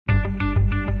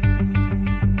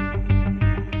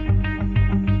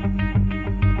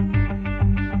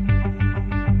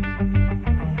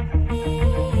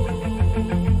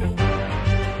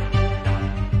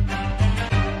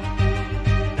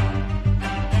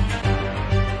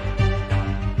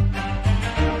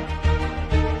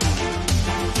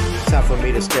for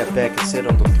me to step back and sit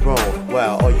on the throne.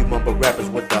 Wow, all you mumble rappers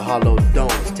with the hollow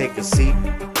domes, take a seat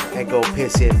and go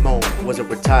piss and moan. Wasn't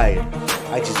retired,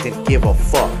 I just didn't give a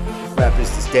fuck. Rappers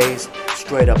these days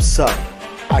straight up suck.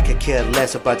 I could care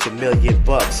less about your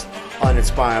 $1,000,000.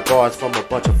 Uninspiring bars from a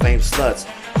bunch of famed sluts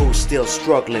who's still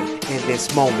struggling in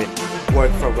this moment.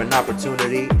 Work for an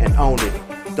opportunity and own it.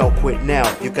 Don't quit now,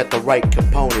 you got the right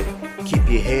component. Keep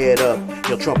your head up,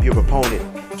 you'll trump your opponent.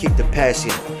 Keep the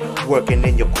passion, working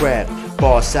in your craft.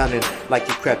 Bars sounding like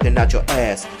you're crafting out your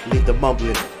ass. Leave the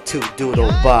mumbling to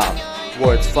doodle bob.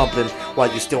 Words fumbling while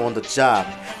you're still on the job.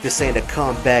 This ain't a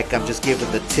comeback, I'm just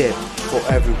giving the tip. For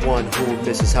everyone who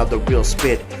misses how the real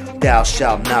spit. Thou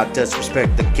shalt not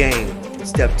disrespect the game.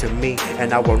 Step to me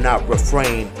and I will not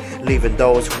refrain. Leaving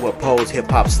those who oppose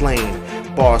hip-hop slain.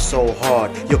 Bars so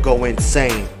hard, you'll go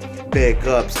insane. Big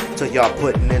ups to y'all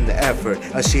putting in the effort.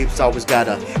 A sheep's always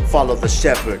gotta follow the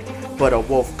shepherd, but a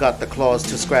wolf got the claws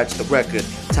to scratch the record.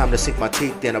 Time to sink my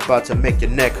teeth in, about to make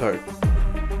your neck hurt.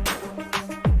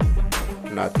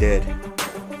 Not dead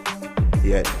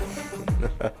yet.